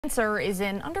Cancer is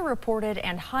an underreported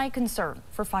and high concern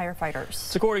for firefighters.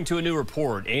 It's according to a new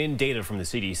report and data from the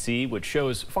CDC, which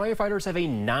shows firefighters have a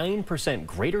 9%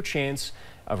 greater chance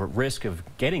of a risk of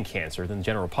getting cancer than the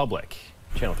general public.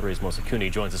 Channel 3's Melissa Cooney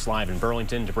joins us live in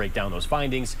Burlington to break down those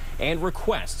findings and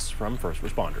requests from first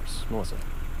responders. Melissa.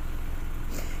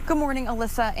 Good morning,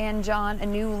 Alyssa and John. A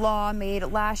new law made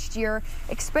last year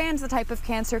expands the type of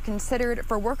cancer considered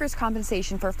for workers'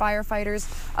 compensation for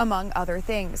firefighters, among other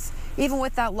things. Even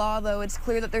with that law, though, it's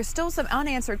clear that there's still some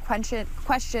unanswered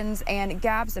questions and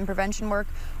gaps in prevention work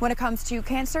when it comes to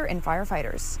cancer in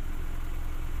firefighters.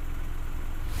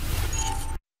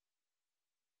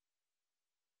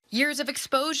 Years of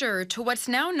exposure to what's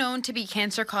now known to be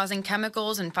cancer-causing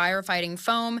chemicals in firefighting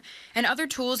foam and other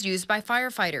tools used by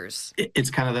firefighters.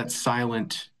 It's kind of that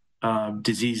silent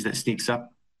disease that sneaks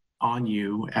up on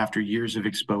you after years of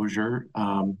exposure.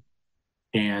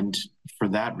 And for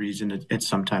that reason, it's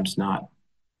sometimes not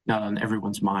on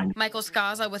everyone's mind. Michael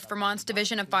Skaza with Vermont's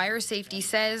Division of Fire Safety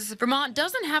says Vermont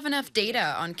doesn't have enough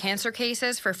data on cancer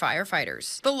cases for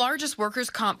firefighters. The largest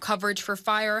workers' comp coverage for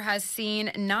fire has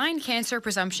seen 9 cancer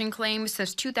presumption claims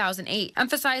since 2008,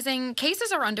 emphasizing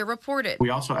cases are underreported. We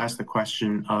also asked the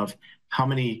question of how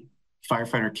many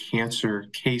firefighter cancer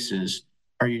cases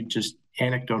are you just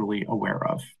anecdotally aware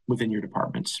of within your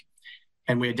departments?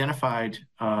 And we identified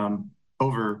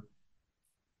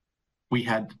we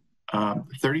had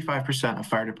 35% of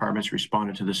fire departments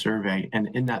responded to the survey, and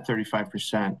in that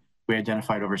 35%, we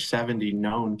identified over 70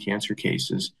 known cancer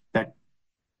cases that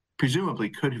presumably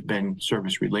could have been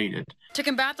service-related. To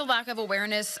combat the lack of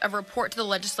awareness, a report to the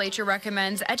legislature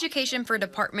recommends education for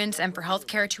departments and for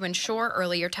healthcare to ensure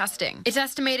earlier testing. It's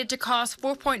estimated to cost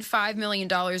 $4.5 million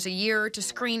a year to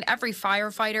screen every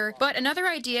firefighter, but another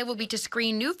idea will be to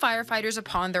screen new firefighters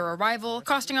upon their arrival,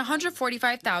 costing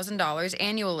 $145,000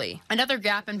 annually. Another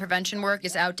gap in prevention work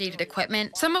is outdated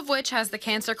equipment, some of which has the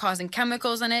cancer-causing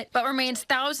chemicals in it, but remains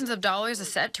thousands of dollars a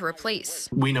set to replace.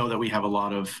 We know that we have a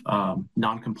lot of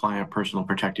non-compliant personal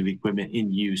protective equipment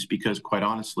in use because, quite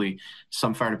honestly,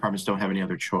 some fire departments don't have any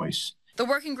other choice. The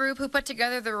working group who put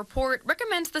together the report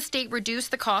recommends the state reduce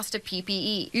the cost of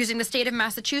PPE, using the state of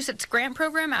Massachusetts grant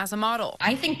program as a model.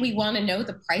 I think we want to know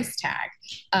the price tag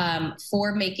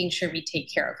for making sure we take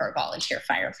care of our volunteer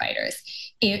firefighters.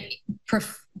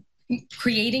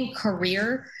 Creating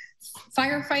career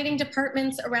firefighting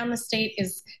departments around the state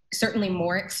is certainly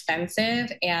more expensive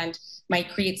and might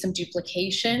create some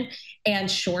duplication. And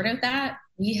short of that,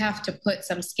 we have to put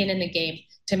some skin in the game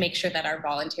to make sure that our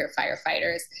volunteer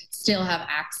firefighters still have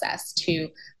access to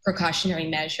precautionary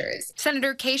measures.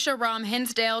 Senator Keisha Ram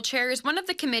Hinsdale chairs one of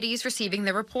the committees receiving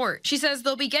the report. She says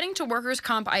they'll be getting to workers'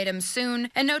 comp items soon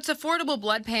and notes affordable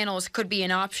blood panels could be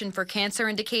an option for cancer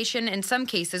indication in some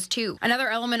cases too. Another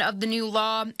element of the new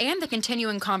law and the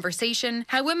continuing conversation,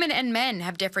 how women and men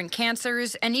have different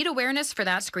cancers and need awareness for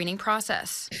that screening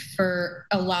process. For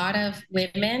a lot of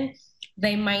women,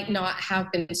 they might not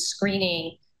have been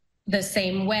screening the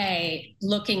same way,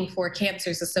 looking for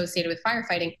cancers associated with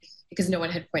firefighting because no one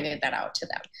had pointed that out to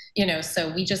them.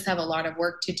 So we just have a lot of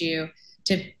work to do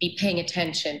to be paying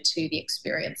attention to the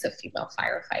experience of female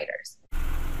firefighters.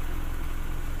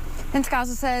 And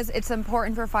Skaza says it's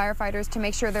important for firefighters to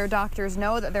make sure their doctors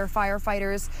know that they're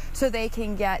firefighters so they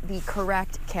can get the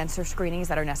correct cancer screenings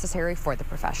that are necessary for the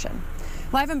profession.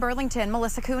 Live in Burlington,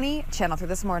 Melissa Cooney, Channel 3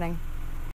 This Morning.